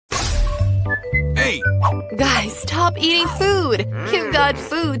Hey! Guys, stop eating food! You've got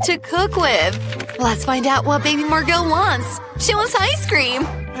food to cook with! Let's find out what baby Margot wants! She wants ice cream!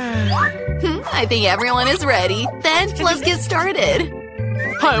 I think everyone is ready. Then, let's get started!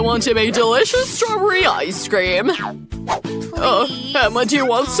 I want to make delicious strawberry ice cream! Emma, do you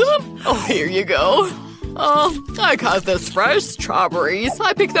want some? Oh, here you go. I got this fresh strawberries.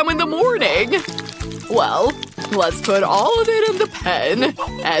 I picked them in the morning. Well, let's put all of it in the pan.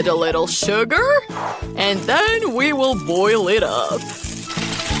 Add a little sugar. And then we will boil it up.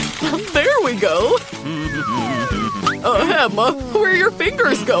 There we go. Emma, where are your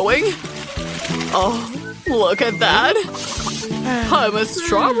fingers going? Oh, look at that. I'm a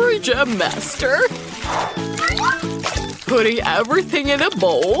strawberry jam master. Putting everything in a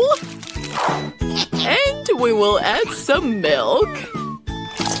bowl. And we will add some milk.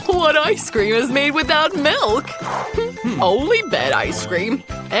 What ice cream is made without milk? Only bed ice cream.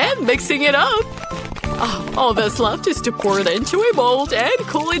 And mixing it up. All that's left is to pour it into a bowl and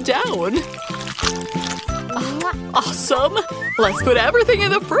cool it down. Awesome! Let's put everything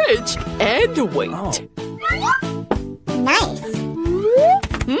in the fridge and wait. Nice.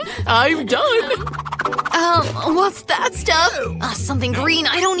 I'm done! What's that stuff? Something green.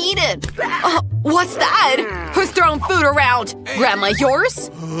 I don't need it. What's that? Who's throwing food around? Grandma, yours?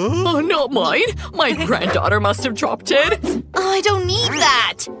 Oh, not mine. My granddaughter must have dropped it. I don't need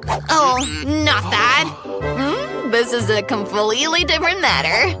that. Oh, not that. This is a completely different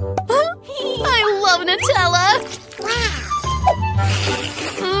matter. I love Nutella.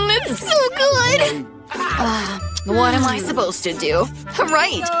 It's so good. What am I supposed to do?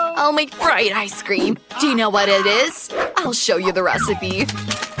 Right, I'll make fried ice cream. Do you know what it is? I'll show you the recipe.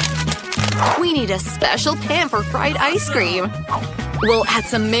 We need a special pan for fried ice cream. We'll add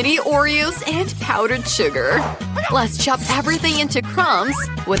some mini Oreos and powdered sugar. Let's chop everything into crumbs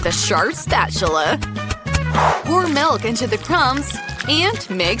with a sharp spatula. Pour milk into the crumbs and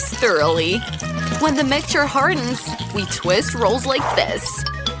mix thoroughly. When the mixture hardens, we twist rolls like this.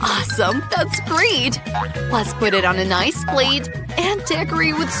 Awesome! That's great! Let's put it on a nice plate and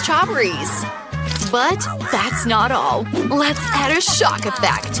decorate with strawberries. But that's not all. Let's add a shock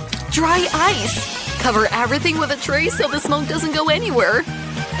effect. Dry ice. Cover everything with a tray so the smoke doesn't go anywhere.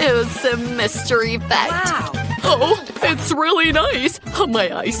 It's a mystery effect. Wow. Oh, it's really nice. My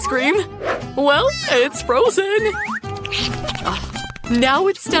ice cream. Well, it's frozen. Now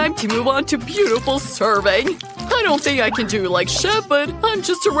it's time to move on to beautiful serving. I don't think I can do like Chef, but I'm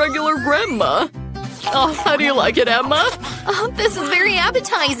just a regular grandma. Oh, how do you like it, Emma? Oh, this is very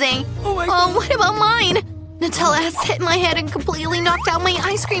appetizing. Oh, what about mine? Nutella has hit my head and completely knocked out my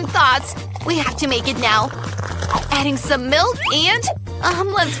ice cream thoughts. We have to make it now. Adding some milk and…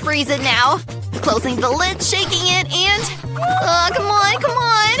 let's freeze it now. Closing the lid, shaking it, and… come on, come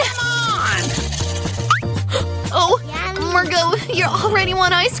on! Oh, Margot, you already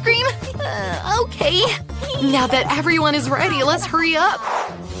want ice cream? Okay. Now that everyone is ready, let's hurry up.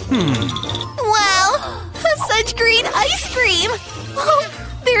 Wow! Such great ice cream! Oh,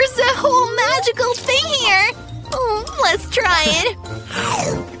 there's a whole magical thing here! Oh, let's try it.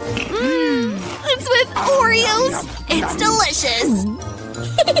 It's with Oreos! It's delicious!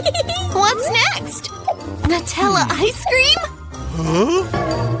 What's next? Nutella ice cream?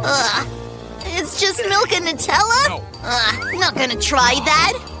 Ugh. It's just milk and Nutella? Not gonna try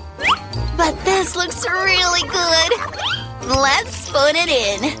that. But this looks really good. Let's spoon it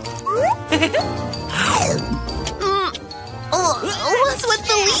in. What's with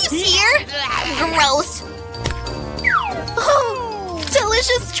the leaves here? Gross. Oh,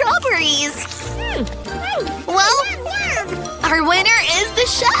 delicious strawberries. Well, our winner is the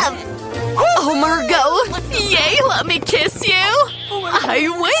chef. Oh, Margot. Yay, let me kiss you. I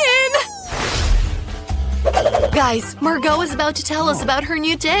win. Guys, Margot is about to tell us about her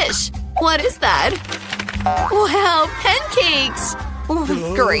new dish. What is that? Wow, pancakes!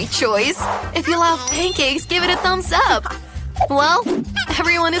 Great choice. If you love pancakes, give it a thumbs up. Well,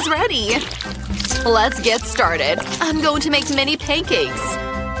 everyone is ready. Let's get started. I'm going to make mini pancakes.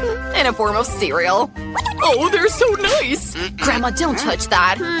 In a form of cereal. Oh, they're so nice! Grandma, don't touch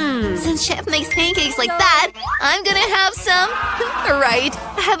that. Since Chef makes pancakes like that, I'm gonna have some. Right,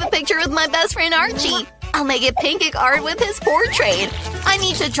 I have a picture with my best friend Archie. I'll make a pancake art with his portrait. I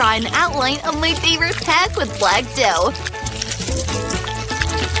need to draw an outline of my favorite pack with black dough.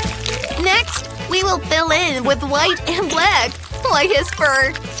 Next, we will fill in with white and black, like his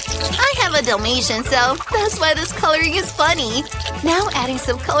fur. I have a Dalmatian, so that's why this coloring is funny. Now adding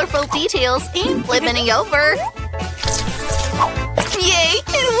some colorful details and flipping it over. Yay,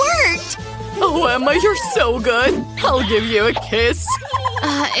 it worked! Oh, Emma, you're so good. I'll give you a kiss.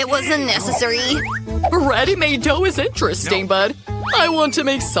 It wasn't necessary. Ready-made dough is interesting, but I want to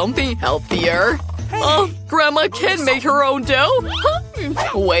make something healthier. Oh, Grandma can make her own dough? Huh?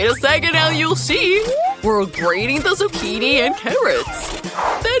 Wait a second and you'll see. We're grating the zucchini and carrots.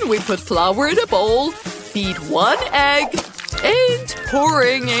 Then we put flour in a bowl, beat 1 egg, and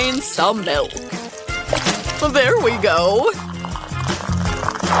pouring in some milk. There we go.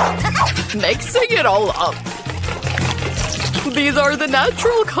 Mixing it all up. These are the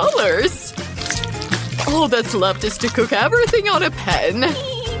natural colors. All that's left is to cook everything on a pan.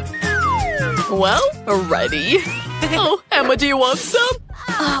 Well, ready. Oh, Emma, do you want some?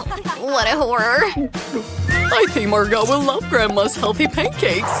 Oh, what a horror. I think Margot will love Grandma's healthy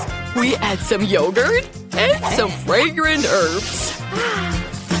pancakes. We add some yogurt and some fragrant herbs.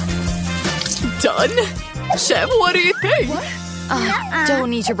 Done. Chef, what do you think? Don't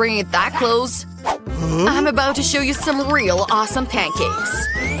need to bring it that close. I'm about to show you some real awesome pancakes.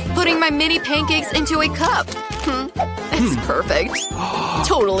 Putting my mini pancakes into a cup. It's perfect.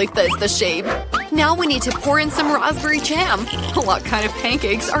 Totally fits the shape. Now we need to pour in some raspberry jam. What kind of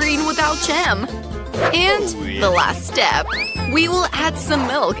pancakes are eaten without jam? And the last step. We will add some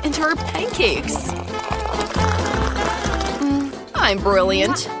milk into our pancakes. I'm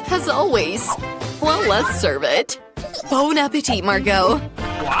brilliant, as always. Well, let's serve it. Bon appetit, Margot.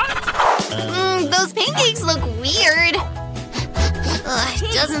 Those pancakes look weird.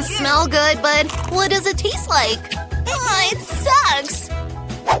 It doesn't smell good, but what does it taste like? It sucks.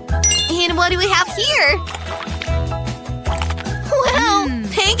 And what do we have here? Wow,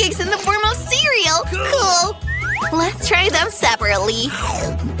 pancakes in the form of cereal. Cool. Let's try them separately.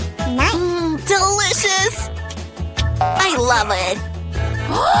 Nice. Delicious. I love it.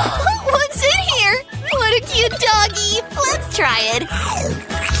 What's in here? What a cute doggy. Let's try it.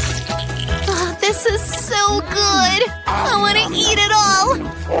 Oh, this is so good. I want to eat it all.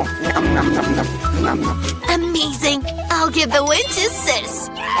 Amazing. I'll give the win to Sis.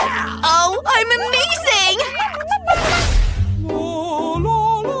 Oh, I'm amazing.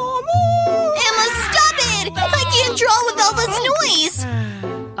 Emma, stop it. I can't draw with all this noise.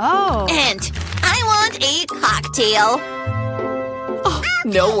 Oh. And I want a cocktail. Oh,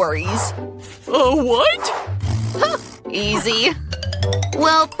 no worries. What? Easy.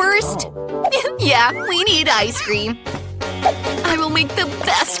 Well, first, yeah, we need ice cream. I will make the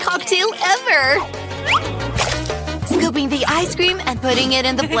best cocktail ever. Scooping the ice cream and putting it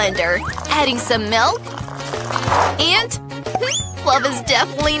in the blender. Adding some milk. And love is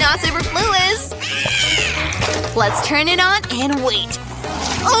definitely not superfluous. Let's turn it on and wait.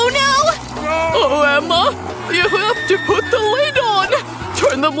 Oh no! Oh, Emma, you have to put the lid on.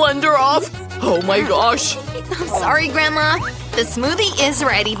 Turn the blender off. Oh my gosh. I'm sorry, Grandma. The smoothie is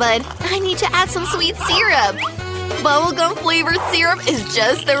ready, but I need to add some sweet syrup. Bubblegum flavored syrup is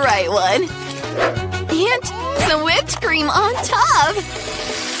just the right one. And some whipped cream on top.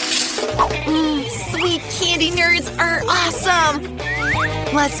 Sweet candy nerds are awesome.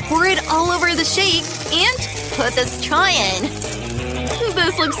 Let's pour it all over the shake and put the straw in.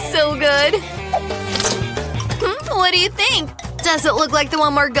 This looks so good. What do you think? Does it look like the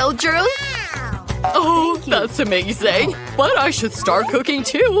one Margot drew? Oh, that's amazing. But I should start cooking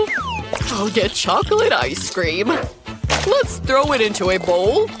too. I'll get chocolate ice cream. Let's throw it into a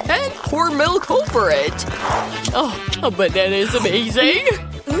bowl and pour milk over it. Oh, a banana is amazing.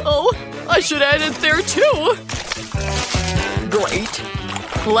 Oh, I should add it there too. Great.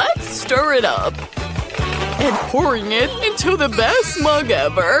 Let's stir it up. And pouring it into the best mug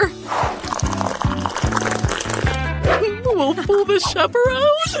ever. We'll pull the chef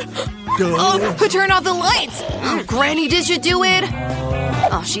around. Oh, who turned off the lights? Oh, Granny, did you do it?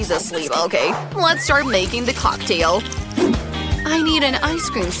 Oh, she's asleep. Okay, let's start making the cocktail. I need an ice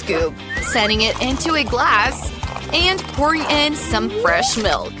cream scoop. Setting it into a glass and pouring in some fresh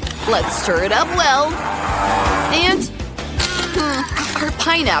milk. Let's stir it up well. And our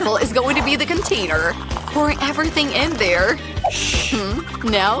pineapple is going to be the container. Pouring everything in there.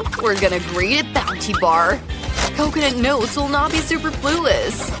 Now we're gonna grate a Bounty bar. Coconut notes will not be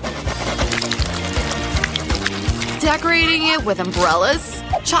superfluous. Decorating it with umbrellas,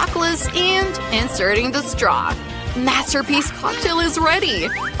 chocolates, and inserting the straw. Masterpiece cocktail is ready.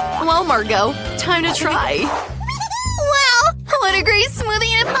 Well, Margot, time to try. Wow, what a great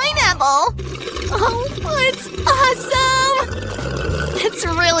smoothie and a pineapple. Oh, it's awesome. It's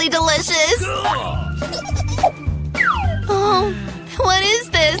really delicious. Oh, what is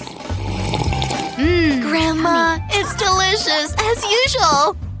this? Grandma, it's delicious, as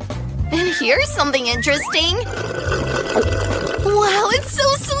usual. And here's something interesting. Wow, it's so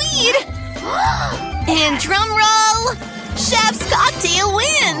sweet. And drum roll. Chef's cocktail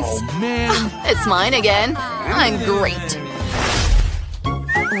wins! Oh, man. It's mine again. I'm great.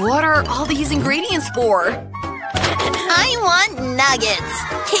 What are all these ingredients for? I want nuggets.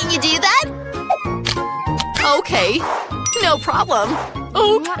 Can you do that? Okay, no problem.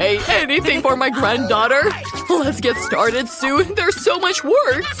 Okay, anything for my granddaughter. Let's get started soon. There's so much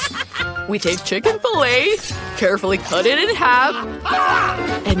work. We take chicken fillet, carefully cut it in half,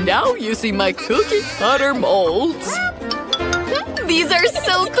 and now using my cookie cutter molds. These are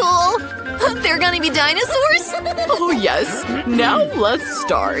so cool! They're gonna be dinosaurs? Oh yes, now let's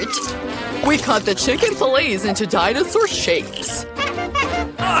start. We cut the chicken fillets into dinosaur shapes.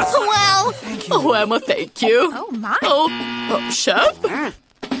 Wow! Oh, Emma, thank you. Oh my! Chef?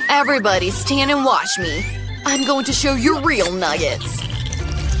 Everybody stand and watch me. I'm going to show you real nuggets.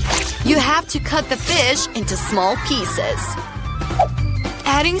 You have to cut the fish into small pieces.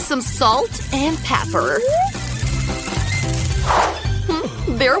 Adding some salt and pepper.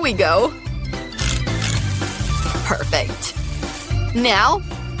 There we go. Perfect. Now,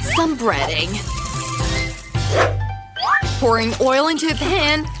 some breading. Pouring oil into a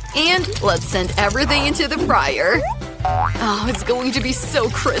pan, and let's send everything into the fryer. Oh, it's going to be so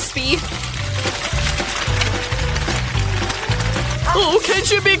crispy. Oh, can't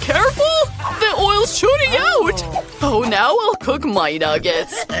you be careful? The oil's shooting out! Oh, now I'll cook my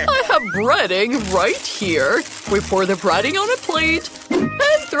nuggets. I have breading right here. We pour the breading on a plate and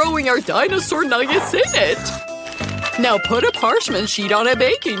throwing our dinosaur nuggets in it. Now put a parchment sheet on a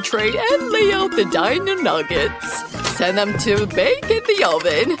baking tray and lay out the dino nuggets. Send them to bake in the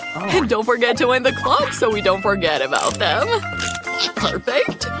oven. And don't forget to wind the clock so we don't forget about them.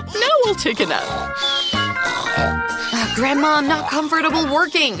 Perfect. Now we'll take a nap. Grandma, I'm not comfortable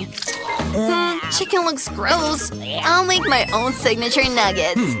working. Chicken looks gross. I'll make my own signature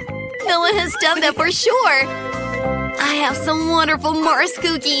nuggets. No one has done that for sure. I have some wonderful Mars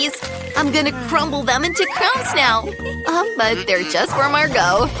cookies. I'm gonna crumble them into crumbs now. But they're just for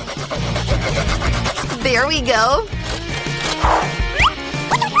Margot. There we go.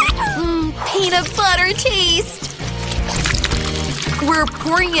 Peanut butter taste. We're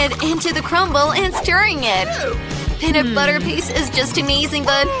pouring it into the crumble and stirring it. Peanut butter paste is just amazing,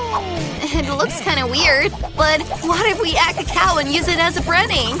 but it looks kind of weird. But what if we add cacao and use it as a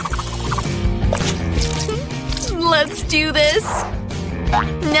breading? Let's do this.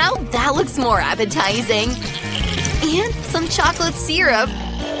 Now that looks more appetizing. And some chocolate syrup.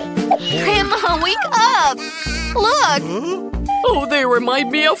 Grandma, wake up! Look! Oh, they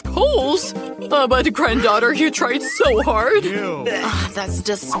remind me of coals. But granddaughter, you tried so hard. That's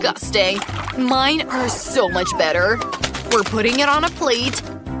disgusting. Mine are so much better. We're putting it on a plate.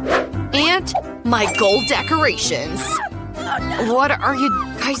 And my gold decorations. What are you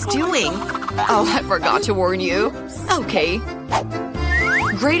guys doing? Oh, I forgot to warn you. Okay.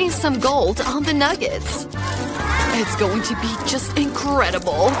 Grating some gold on the nuggets. It's going to be just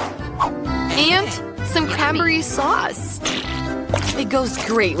incredible. And some cranberry sauce. It goes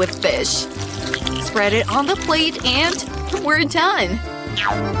great with fish. Spread it on the plate and we're done.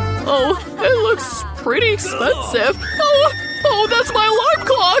 Oh, it looks pretty expensive. Oh, that's my alarm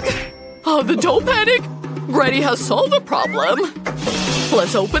clock! Oh, but don't panic. Granny has solved the problem.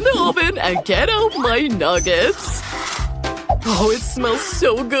 Let's open the oven and get out my nuggets. Oh, it smells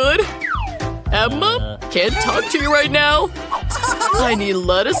so good. Emma, can't talk to you right now. I need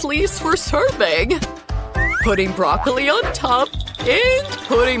lettuce leaves for serving. Putting broccoli on top and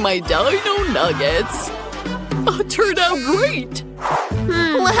putting my dino nuggets. Oh, turned out great.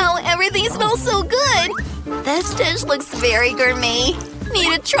 Wow, everything smells so good. This dish looks very gourmet.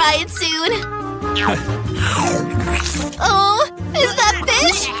 Need to try it soon. Oh, is that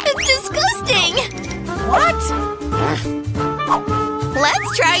fish? It's disgusting. What?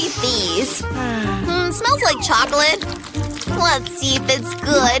 Let's try these. Smells like chocolate. Let's see if it's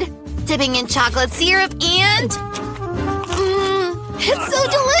good. Dipping in chocolate syrup and… It's so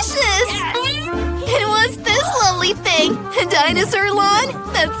delicious! And what's this lovely thing? A dinosaur lawn?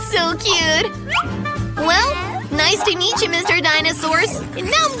 That's so cute! Well, nice to meet you, Mr. Dinosaurs. And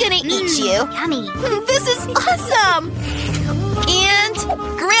now I'm gonna eat you. Yummy! This is awesome! And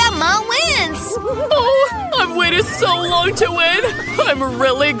Grandma wins! Oh, I've waited so long to win! I'm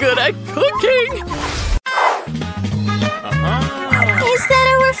really good at cooking! Is that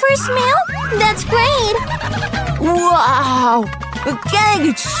our first meal? That's great! Wow! The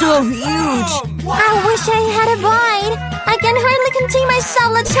cake is so huge! I wish I had a bite! I can hardly contain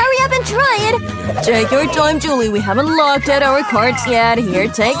myself! Let's hurry up and try it! Take your time, Julie. We haven't looked at our cards yet. Here,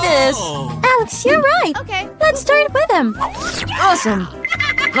 take this. Alex, you're right! Okay. Let's start with him! Awesome!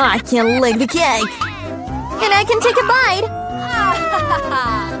 I can't lick the cake. and I can take a bite.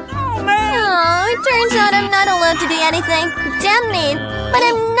 Oh, it turns out I'm not allowed to do anything. Damn it. But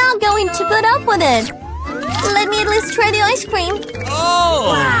I'm not going to put up with it. Let me at least try the ice cream.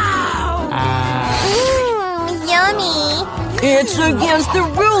 Oh! Yummy. It's against the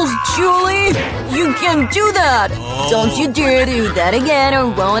rules, Julie! You can't do that! Don't you dare do that again or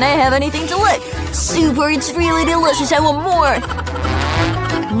won't I have anything to lick! Super, it's really delicious, I want more!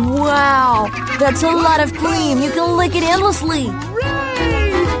 Wow, that's a lot of cream, you can lick it endlessly!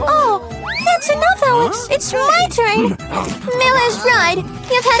 Oh, that's enough, Alex. It's my turn. Mila's right.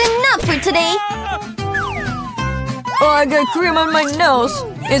 You've had enough for today. Oh, I got cream on my nose!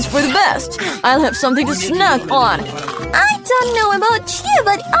 It's for the best! I'll have something to snack on! I don't know about you,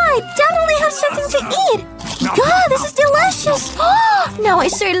 but I definitely have something to eat. God, this is delicious. Now I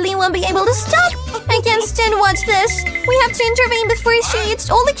certainly won't be able to stop. I can't stand watch this. We have to intervene before she eats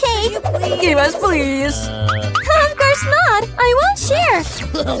all the cake. Give us, please! Of course not. I won't share.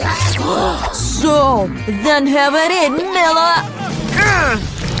 So, then have it in, Mila!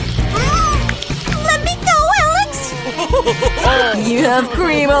 Let me go, Alex. You have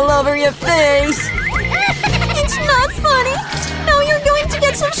cream all over your face! It's not funny. Now you're going to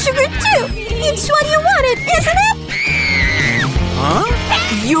get some sugar too. It's what you wanted, isn't it? Huh?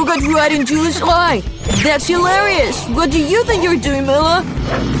 You got right in Julie's eye! That's hilarious! What do you think you're doing, Mila?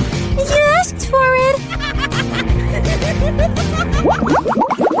 You asked for it.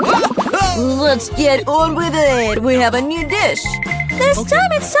 Let's get on with it! We have a new dish! This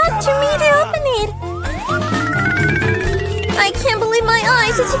time it's up to me to open it. I can't believe my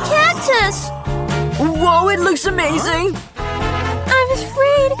eyes. It's a cactus. Whoa, it looks amazing! I'm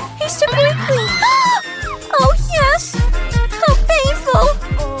afraid he's too prickly. Oh, yes. How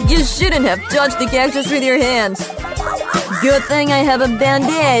painful. You shouldn't have touched the cactus with your hands. Good thing I have a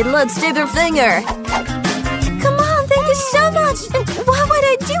band-aid. Let's tape your finger. Come on, thank you so much. And what would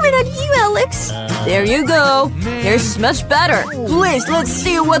I do without you, Alex? There you go. Here's much better. Please, let's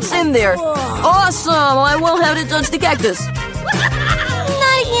see what's in there. Awesome! I won't have to touch the cactus.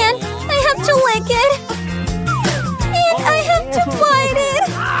 Not again. I have to lick it. And I have to bite it.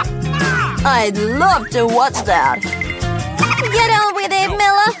 I'd love to watch that. Get on with it,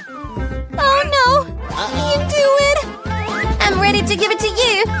 Mila. Oh, no. You do it. I'm ready to give it to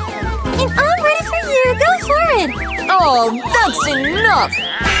you. And I'm ready for you. Go for it. Oh, that's enough!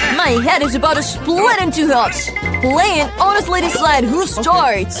 My head is about to split into halves. Play and honestly decide who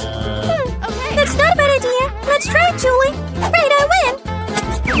starts. That's not a bad idea. Let's try it, Julie. Right, I win.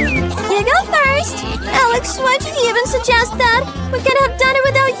 You go first. Alex, why'd you even suggest that? We could have done it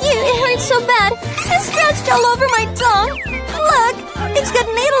without you. It hurts so bad. It's scratched all over my tongue. Look, it's got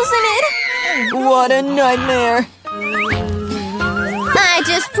needles in it. What a nightmare. I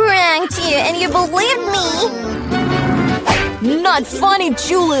just pranked you and you believed me. Not funny,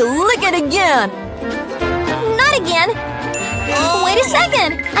 Julie. Lick it again. Not again. Wait a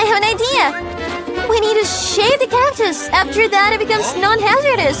second. I have an idea. We need to shave the cactus. After that, it becomes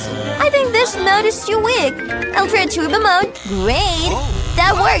non-hazardous. I think this mode is too weak. I'll try turbo mode. Great.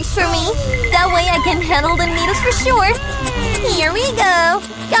 That works for me. That way I can handle the needles for sure. Here we go.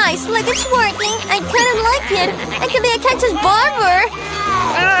 Guys, look, it's working. I kind of like it. I could be a cactus barber.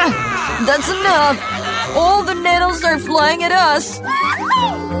 That's enough. All the needles are flying at us.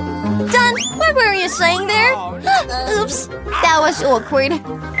 Done. What were you saying there? Oops. That was awkward.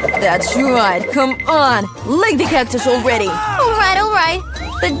 That's right. Come on. Lick the cactus already. All right.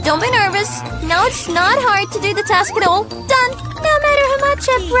 But don't be nervous. Now it's not hard to do the task at all. Done. No matter how much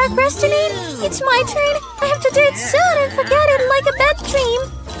I procrastinate, it's my turn. I have to do it soon and forget it like a bad dream.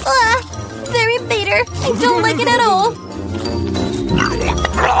 Very bitter. I don't like it at all.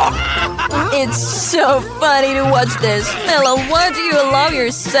 It's so funny to watch this. Mila, why do you allow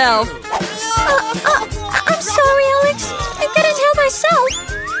yourself? I'm sorry, Alex. I couldn't help myself.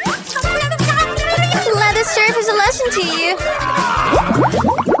 Let this serve as a lesson to you.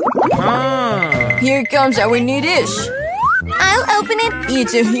 Here comes our new dish. I'll open it.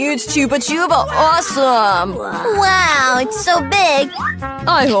 It's a huge chupa chupa. Awesome. Wow, it's so big.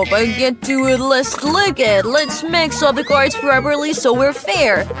 I hope I get to at least lick it. Let's mix up the cards properly so we're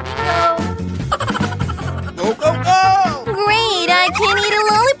fair. Go, go, go! Great, I can't eat a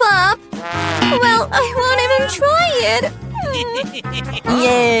lollipop. Well, I won't even try it.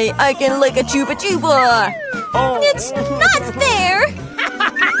 Yay, I can lick a chupa chupa. It's not fair.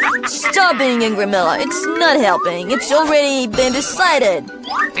 Stop being angry, Mila. It's not helping. It's already been decided.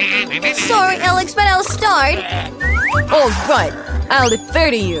 Sorry, Alex, but I'll start. All right, I'll defer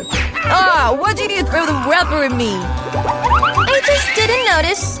to you. Why did you throw the wrapper at me? I just did didn't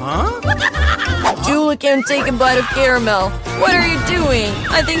notice. Julie can't take a bite of caramel. What are you doing?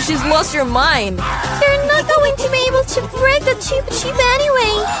 I think she's lost her mind. They're not going to be able to break the Chupa Chup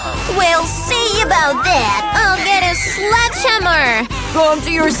anyway. We'll see about that. I'll get a sledgehammer. Come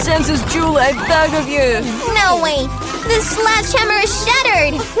to your senses, Julie, I beg of you. No way. The sledgehammer is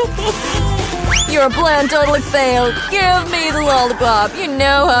shattered. Your plan totally failed. Give me the lollipop. You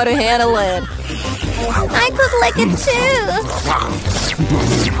know how to handle it. I could lick it too.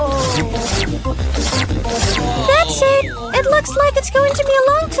 That's it. It looks like it's going to be a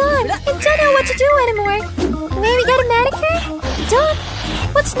long time. I don't know what to do anymore. Maybe get a manicure? Done.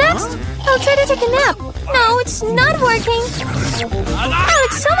 What's next? I'll try to take a nap. No, it's not working. Oh,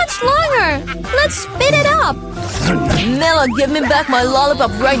 it's so much longer. Let's speed it up. Mela, give me back my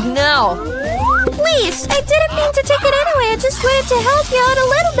lollipop right now. Please, I didn't mean to take it anyway. I just wanted to help you out a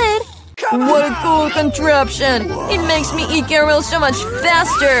little bit. What a cool contraption. It makes me eat caramel so much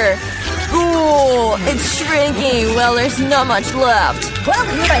faster. Cool. It's shrinking. Well, there's not much left.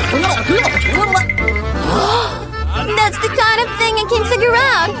 That's the kind of thing I can figure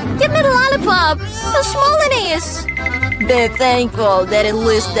out. Give me the lollipop. How small it is. Be thankful that at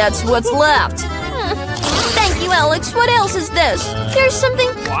least that's what's left. Thank you, Alex. What else is this? There's something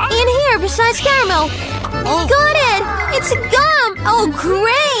in here besides caramel. Got it. It's a gum. Oh,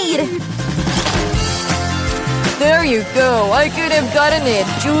 great. There you go. I could have gotten it.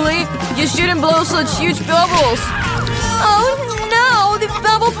 Julie, you shouldn't blow such huge bubbles. Oh, no. The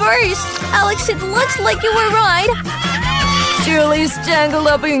bubble burst. Alex, it looks like you were right. Julie's tangled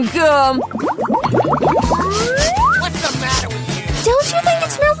up in gum. Don't you think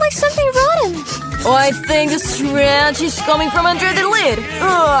it smells like something rotten? Oh, I think the strange is coming from under the lid.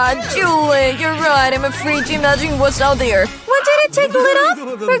 Julie, you're right. I'm afraid to imagine what's out there. What did it take the lid off?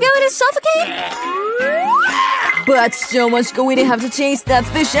 We're going to suffocate? But so much going to have to chase that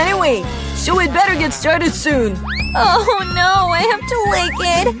fish anyway. So we'd better get started soon. Oh no, I have to lick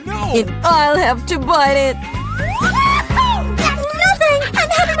it. And I'll have to bite it. Nothing! I'm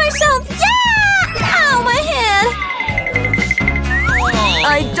helping myself! Yeah! Ow, my head!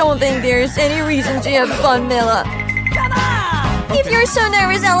 I don't think there's any reason to have fun, Mela. If you're so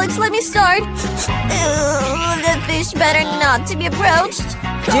nervous, Alex, let me start. The fish better not to be approached.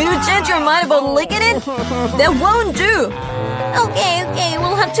 Did you change your mind about licking it? That won't do. Okay,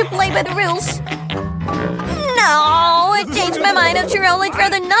 we'll have to play by the rules. No, I changed my mind after all. I'd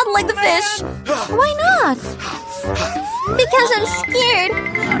rather not lick the fish. Why not? Because I'm scared.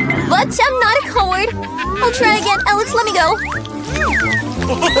 But I'm not a coward. I'll try again. Alex, let me go.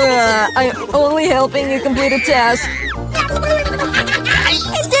 I'm only helping you complete a task. I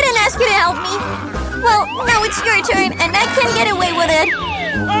didn't ask you to help me. Well, now it's your turn, and I can't get away with it.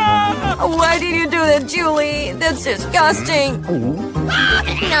 Why did you do that, Julie? That's disgusting.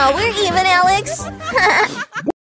 No, we're even, Alex.